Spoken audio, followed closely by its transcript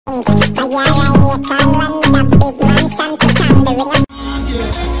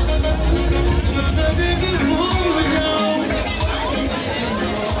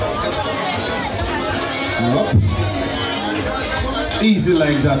Easy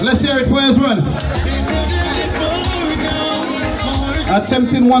like that. Let's hear it for us, run.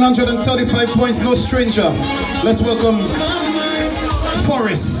 Attempting 135 points, no stranger. Let's welcome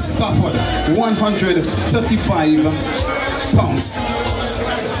Forrest Stafford, 135 pounds.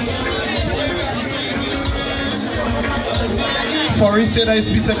 Forrest said that is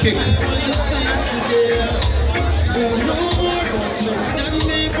piece of cake.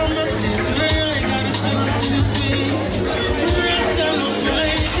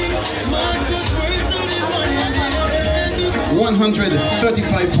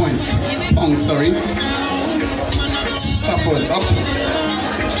 $135 pounds, sorry. Stafford up.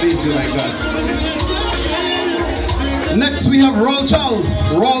 Easy like that. Next we have Roll Charles.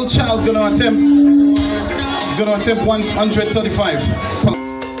 Roll Charles gonna attempt 135 pounds.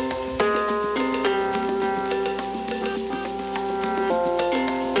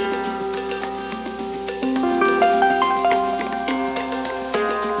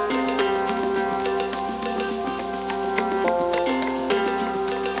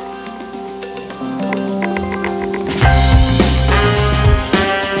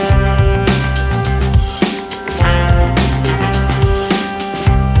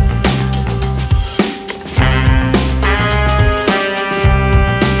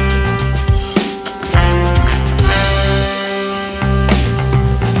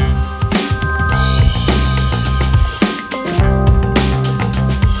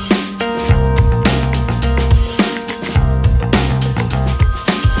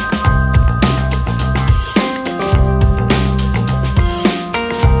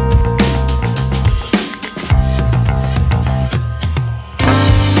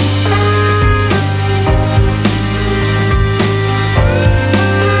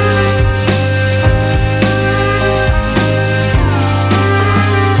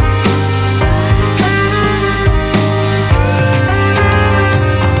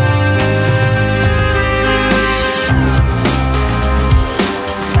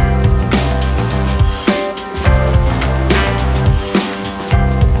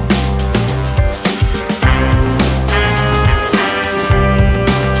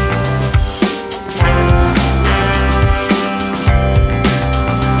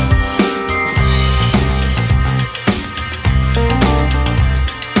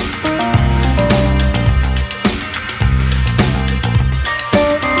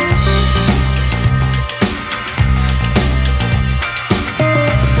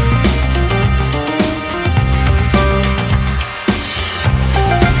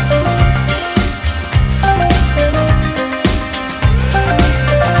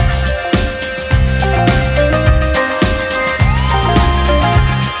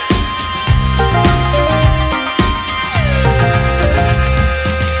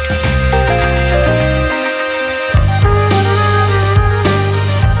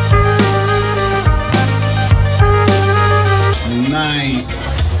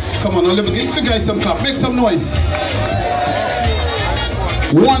 Come on, let me give you guys some clap. Make some noise.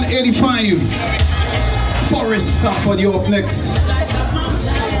 185. Forrest Stafford, you up next.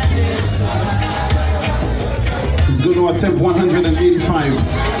 He's going to attempt 185.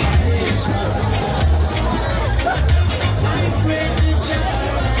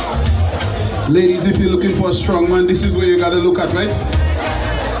 Ladies, if you're looking for a strong man, this is where you gotta look at, right?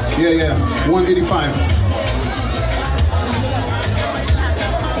 Yeah, 185.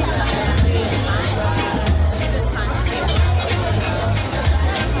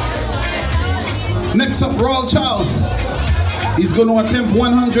 Next up, Royal Charles. He's going to attempt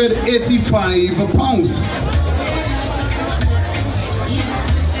 185 pounds.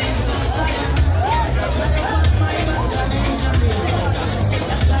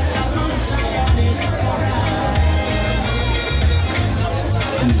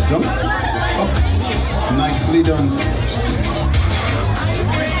 Jump up, nicely done.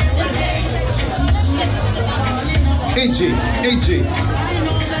 AJ.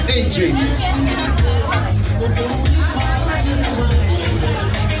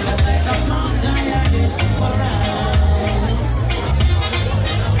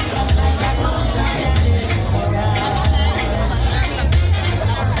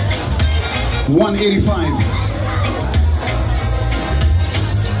 185.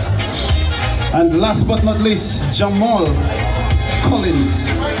 And last but not least, Jamal Collins.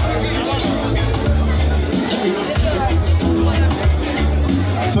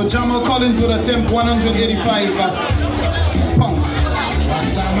 So Jamal Collins will attempt 185 pounds.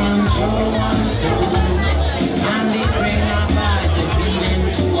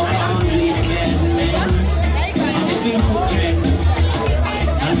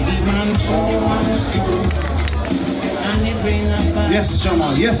 Yes,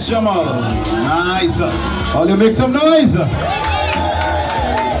 Jamal. Yes, Jamal. Nice. All you make some noise.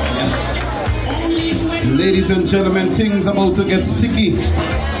 Ladies and gentlemen, things about to get sticky.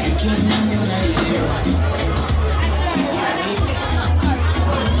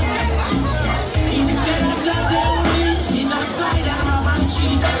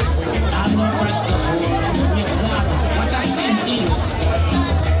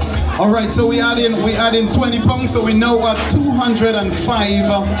 All right, so we add in 20 pounds, so we now at 205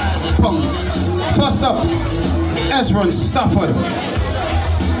 pounds. First up, Ezron Stafford.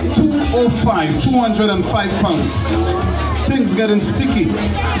 205 pounds. Things getting sticky.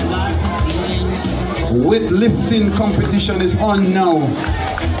 Weight lifting competition is on now.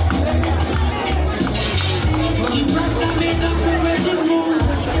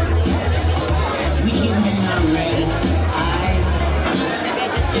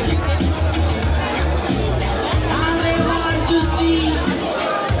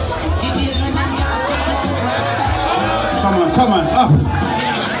 Come on, up.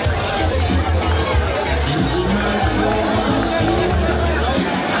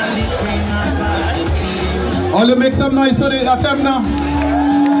 All you make some noise for the attempt now.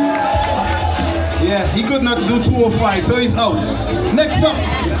 Yeah, he could not do 205, so he's out. Next up,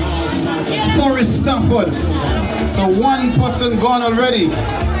 Forrest Stafford. So one person gone already.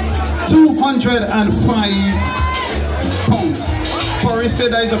 205 pounds. Forrest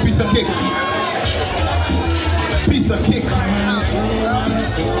said that is a piece of cake. Piece of cake.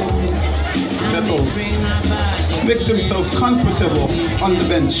 Settles. Makes himself comfortable on the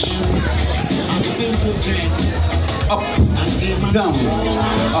bench. Up, down.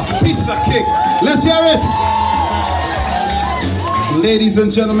 A piece of cake. Let's hear it. Ladies and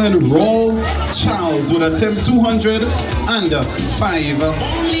gentlemen, Raw Charles would attempt 205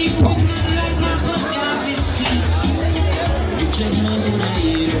 pounds.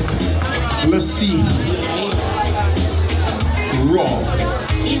 Let's see. Raw.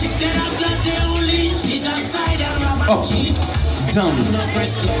 Up, down,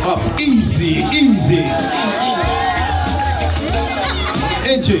 up, easy.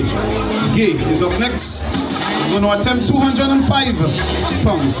 AJ Gay is up next. He's going to attempt 205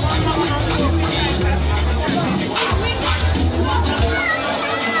 pounds.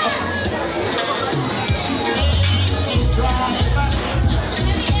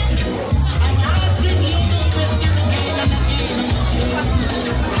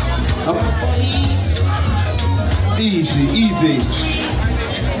 Up. Easy.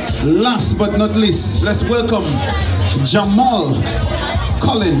 Last but not least, let's welcome Jamal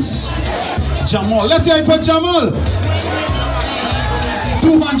Collins. Jamal, let's hear it for Jamal.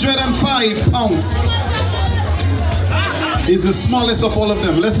 205 pounds. He's the smallest of all of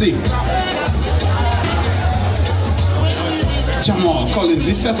them. Let's see. Jamal Collins,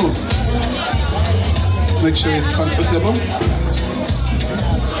 he settles. Make sure he's comfortable.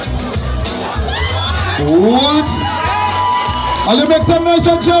 What? I'll you make some noise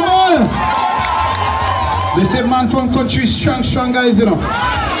for Jamal. They say man from country, strong guys, you know.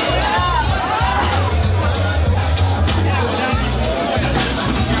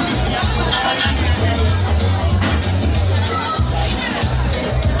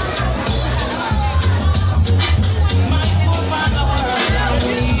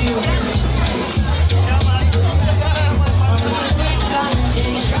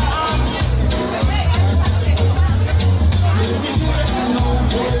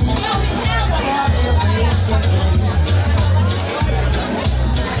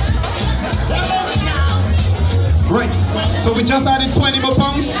 Right, so we just added 20 more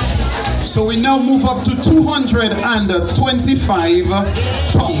pounds. So we now move up to 225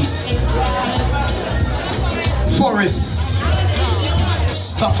 pounds. Forrest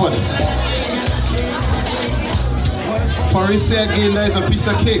Stafford. Forrest say again there is a piece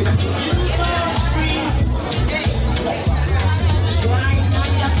of cake.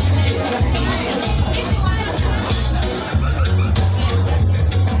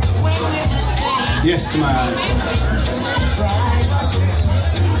 Yes, man.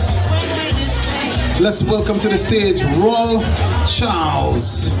 Let's welcome to the stage Raw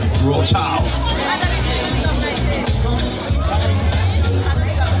Charles. Raw Charles.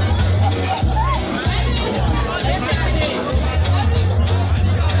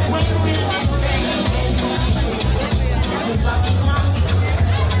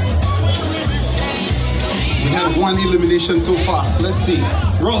 We have one elimination so far. Let's see.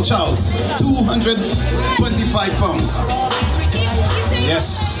 Roll Charles, 225 pounds.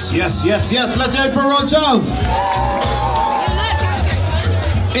 Yes, yes, yes, yes. Let's hear it for Roll Charles.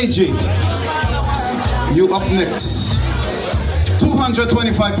 AJ, you up next.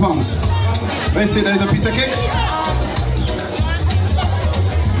 225 pounds. Let's see, there is a piece of cake.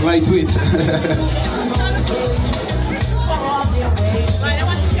 Lightweight.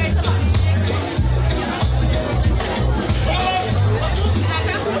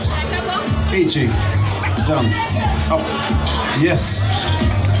 AJ, down, up, yes.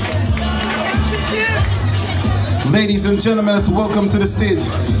 Ladies and gentlemen, let's welcome to the stage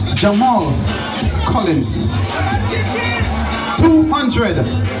Jamal Collins,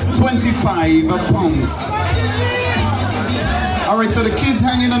 225 pounds. All right, so the kids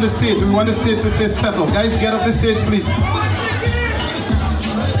hanging on the stage, we want the stage to stay settled. Guys, get off the stage, please.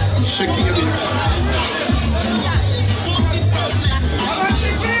 Shaking a bit.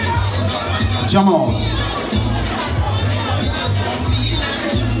 Jamal.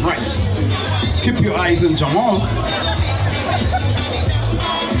 Right. Keep your eyes on Jamal.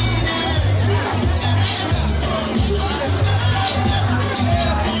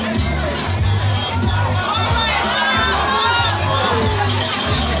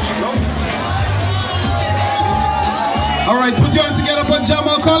 All right, put your hands together for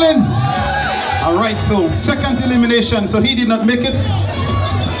Jamal Collins. All right, so second elimination. So he did not make it.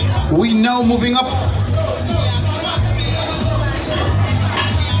 We now moving up.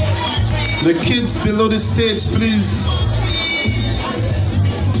 The kids below the stage, please.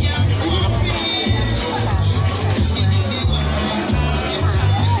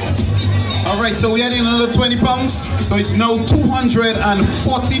 All right, so we're adding another 20 pounds. So it's now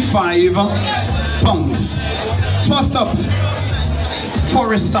 245 pounds. First up,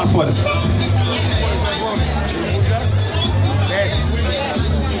 Forrest Stafford.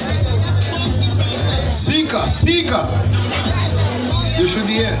 Seeker, you should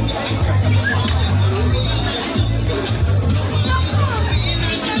be here.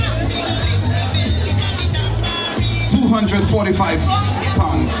 £245.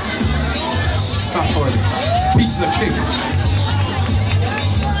 Stafford, piece of cake.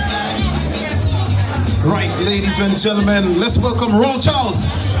 Right, ladies and gentlemen, let's welcome Roll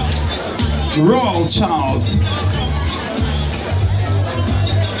Charles. Roll Charles.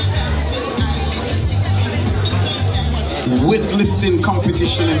 Weightlifting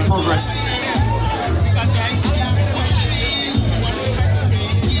competition in progress.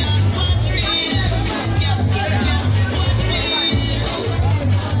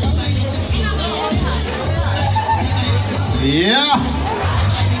 Yeah.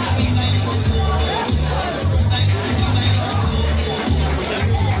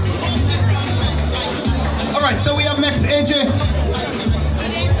 All right, so we have next AJ.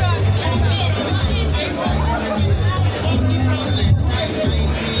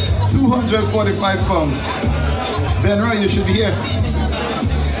 £245. Ben Roy, you should be here.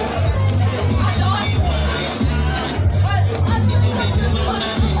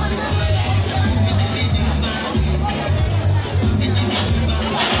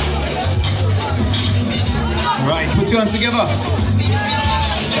 Right, put your hands together.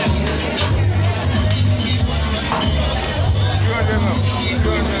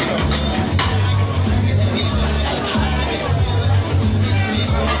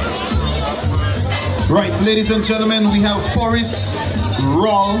 Right, ladies and gentlemen, we have Forrest,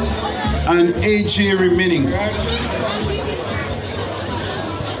 Roll, and AJ remaining.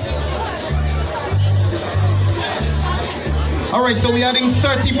 All right, so we're adding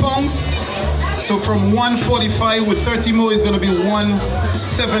 30 pounds. So from 145 with 30 more is going to be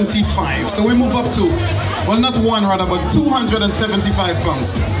 175. So we move up to, well, not one rather, but 275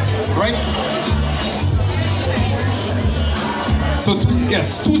 pounds, right? So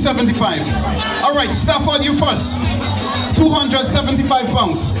yes, 275. All right, Stafford, you first. 275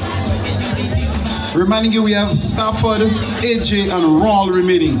 pounds. Reminding you, we have Stafford, AJ, and Rawl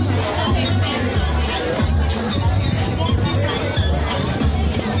remaining.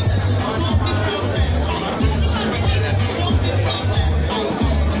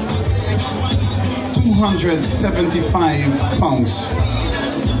 £275.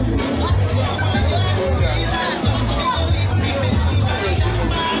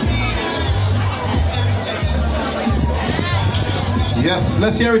 Yes,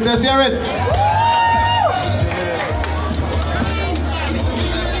 let's hear it, let's hear it.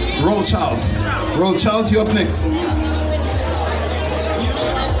 Roll Charles. Roll Charles, you up next.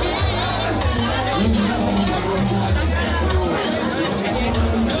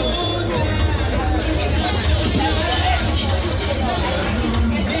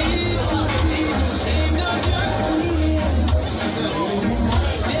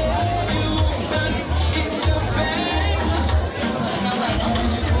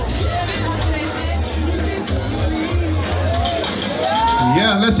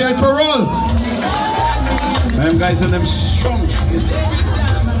 Yeah, let's hear it for Roll. Them guys and them strong.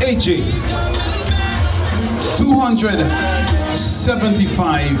 AJ.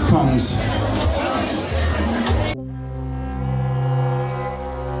 275 pounds.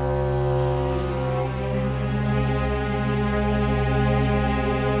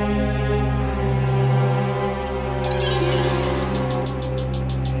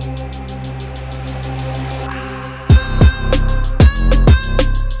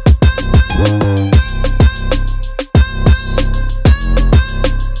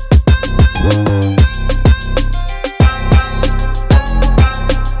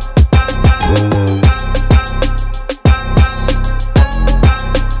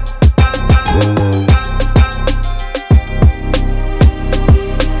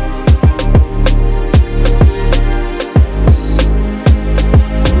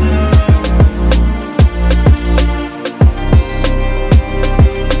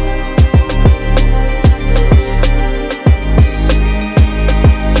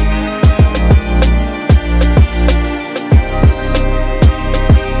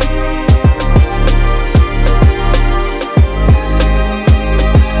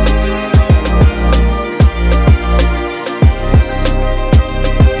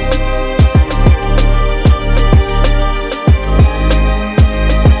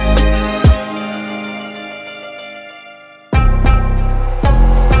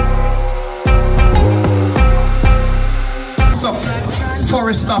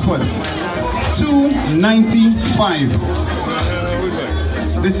 Stafford, 295.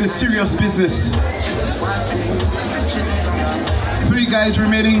 This is serious business. 3 guys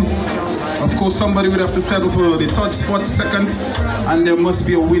remaining. Of course, somebody would have to settle for the third spot, second, and there must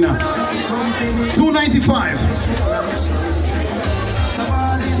be a winner. 295.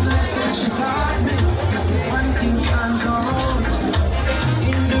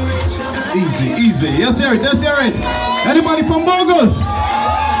 Easy, easy. Yes, hear it. Yes, hear it. Anybody from Burgos?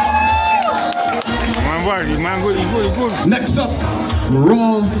 Next up,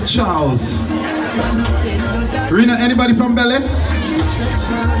 Roll Charles. Rena, anybody from Bel Air?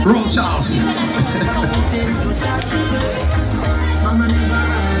 Roll Charles.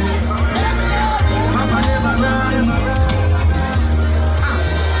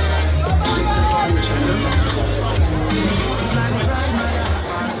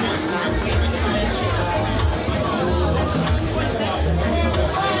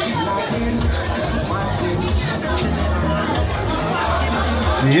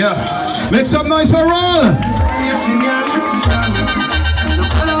 Yeah, make some noise for Roll. Yeah.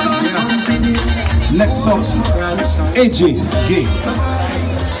 Next up, AJ Gay.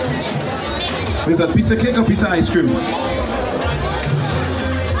 Is that piece of cake or piece of ice cream?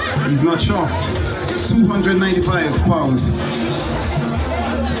 He's not sure. 295 pounds.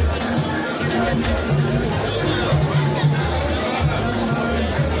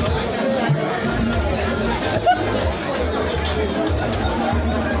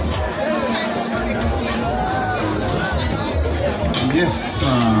 Yes,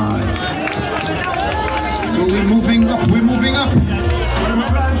 so we're moving up, we're moving up.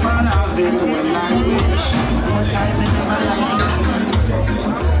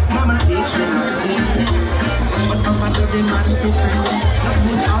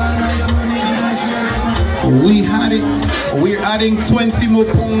 We're adding 20 more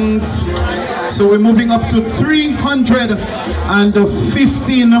points. So we're moving up to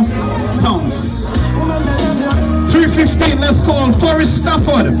 315 pounds. 315, let's call Forrest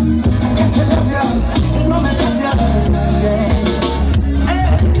Stafford.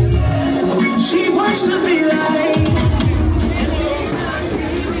 She wants to be like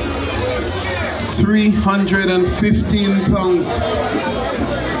 315 pounds.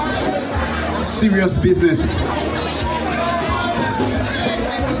 Serious business.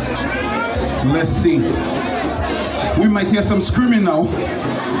 Let's see. We might hear some screaming now.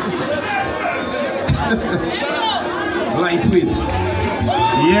 Lightweight.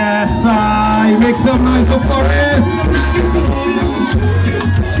 Yes, make some noise for Forrest.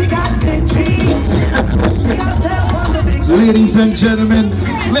 Ladies and gentlemen,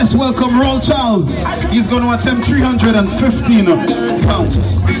 let's welcome Roll Charles. He's going to attempt 315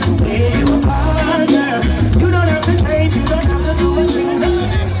 pounds.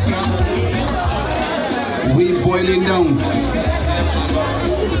 We're boiling down.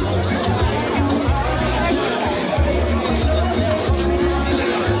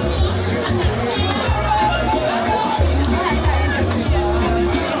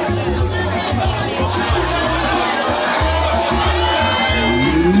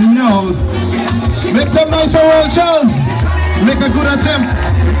 No. Make some noise for Roll Charles. Make a good attempt.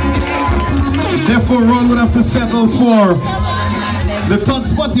 Therefore, Ron would have to settle for the third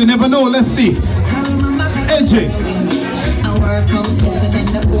spot. You never know. Let's see. AJ.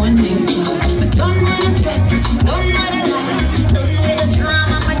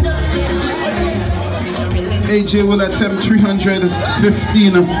 AJ will attempt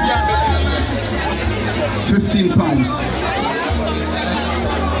 15 pounds.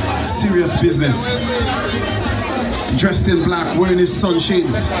 Serious business. Dressed in black, wearing his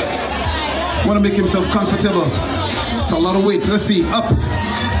sunshades. Want to make himself comfortable. It's a lot of weight. Let's see. Up.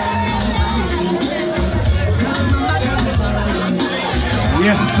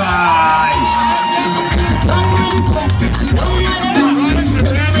 Yes, I.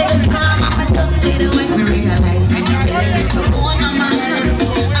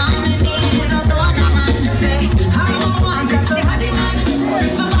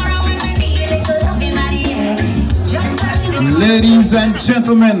 Ladies and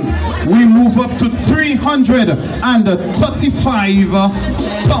gentlemen, we move up to 335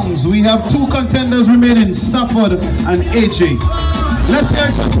 pounds. We have two contenders remaining, Stafford and AJ. Let's hear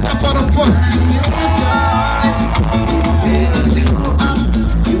it for Stafford up first.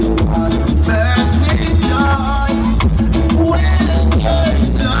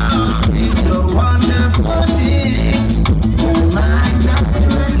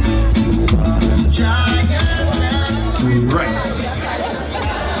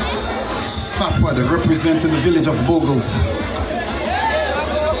 Stafford representing the village of Bogles.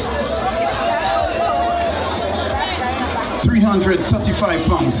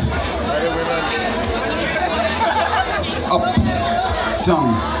 £335. Up, down,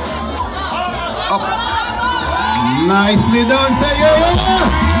 up, nicely done. Say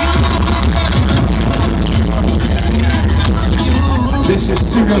yeah. This is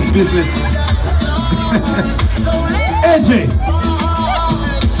serious business. AJ.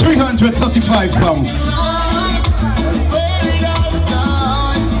 335 pounds.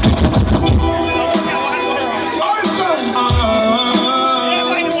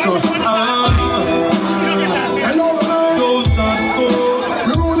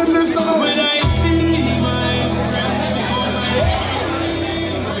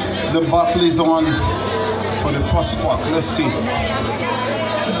 The battle is on for the first spot. Let's see.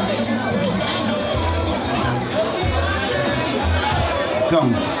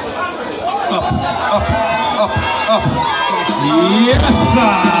 Down, up, up, up, up. Yes,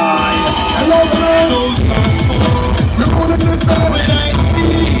 sir. Hello,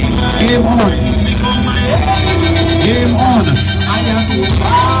 game on. Game on.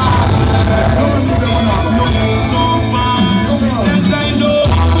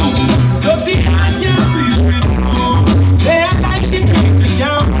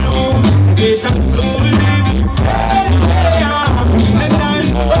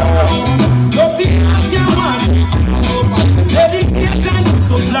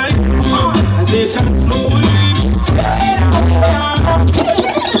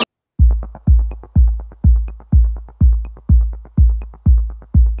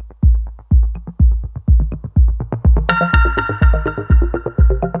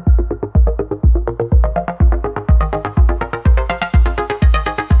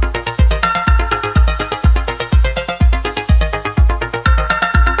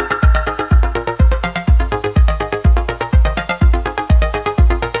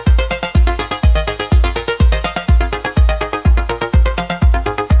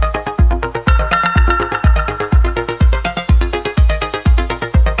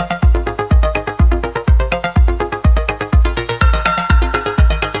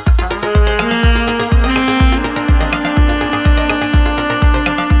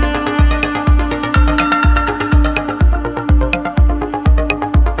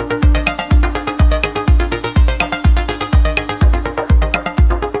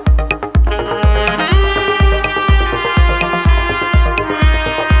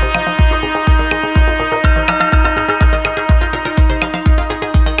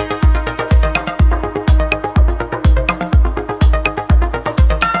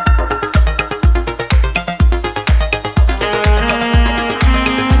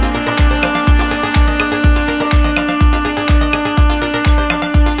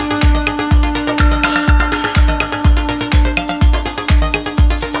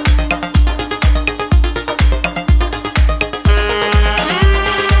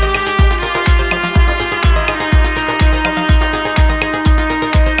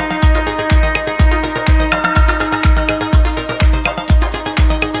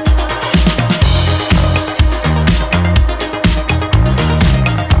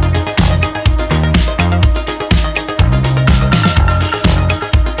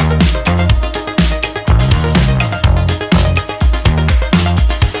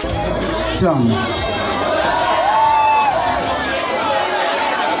 done.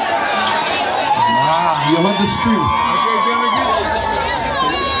 Ah, you heard the scream.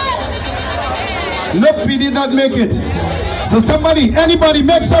 Nope, he did not make it. So somebody, anybody,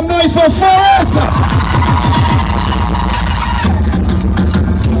 make some noise for Forrest!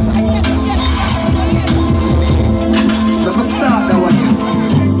 Let me start that one.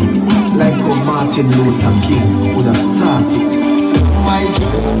 Like how Martin Luther King would have started. My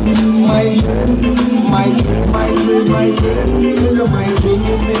dream, my dream, my dream, my dream, my dream. Tell you my dream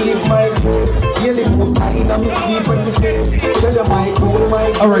is to live my dream. Yeah, the most high in my sleep when we say. Tell you my goal,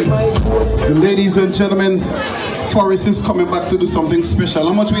 my goal. Alright, ladies and gentlemen, Forrest is coming back to do something special.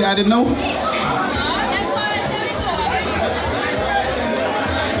 How much we added now?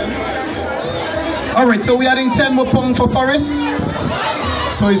 Alright, so we're adding 10 more pounds for Forrest.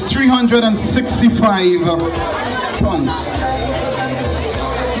 So it's 365 pounds.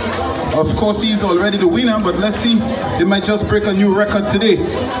 Of course, he's already the winner, but let's see. He might just break a new record today.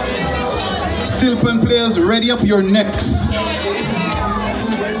 Steel pen players, ready up your necks.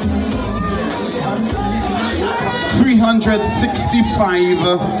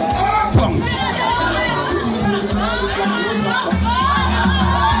 365 pounds.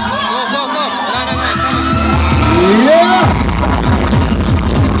 Yeah!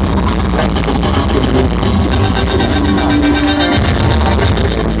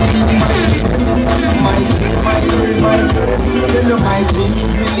 My dreams,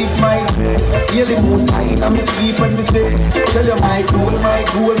 believe my dream. Yeah, the most high in my sleep when we say. Tell you my goal, my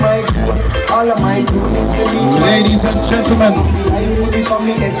goal, my goal. All of my goal is to reach. Ladies and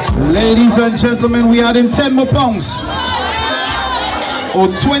gentlemen, we add in 10 more pounds. Or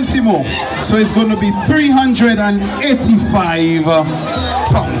 20 more. So it's going to be 385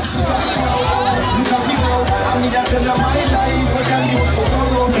 pounds.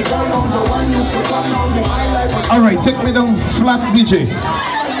 Alright, take me down flat, DJ.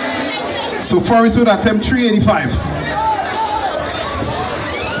 So Forrest would attempt 385.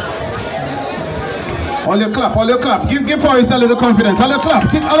 All your clap, all your clap. Give Forrest a little confidence. All your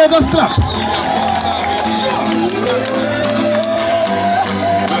clap. All your just clap.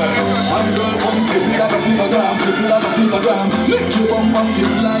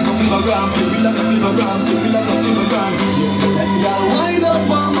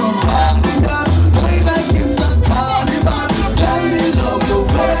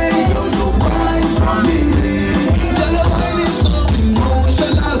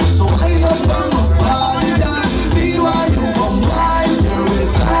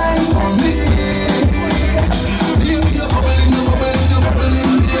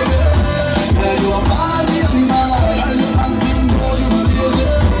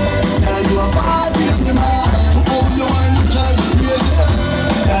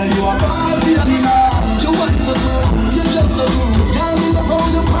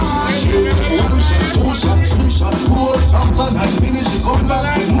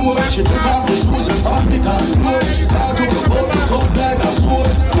 She took off the shoes and popped the dance floor. She started to go the cup like a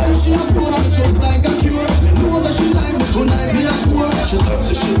sword. When she approached just like a cure. Me know that she like me tonight, me a swore. She said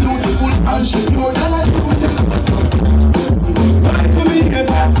she beautiful and she pure. That I do with Right to me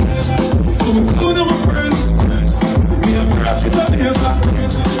get past. So we slow down my friends. Me a graphics on the paper.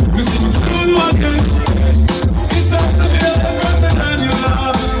 Me see me slow down again. It's up to me from the time you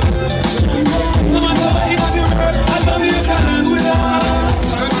love. No matter what you got to hurt, I tell you can with her.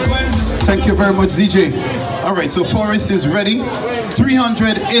 Thank you very much, DJ. All right, so Forrest is ready.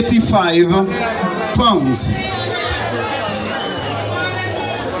 385 pounds.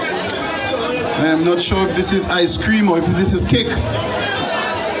 I am not sure if this is ice cream or if this is cake.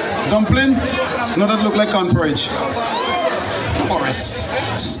 Dumpling? No, that look like corn porridge. Forrest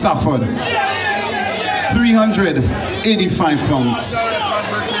Stafford. 385 pounds.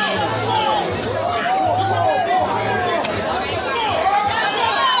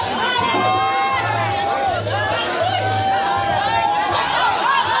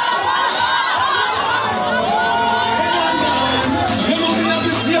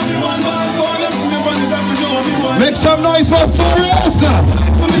 Make some noise for Forrest!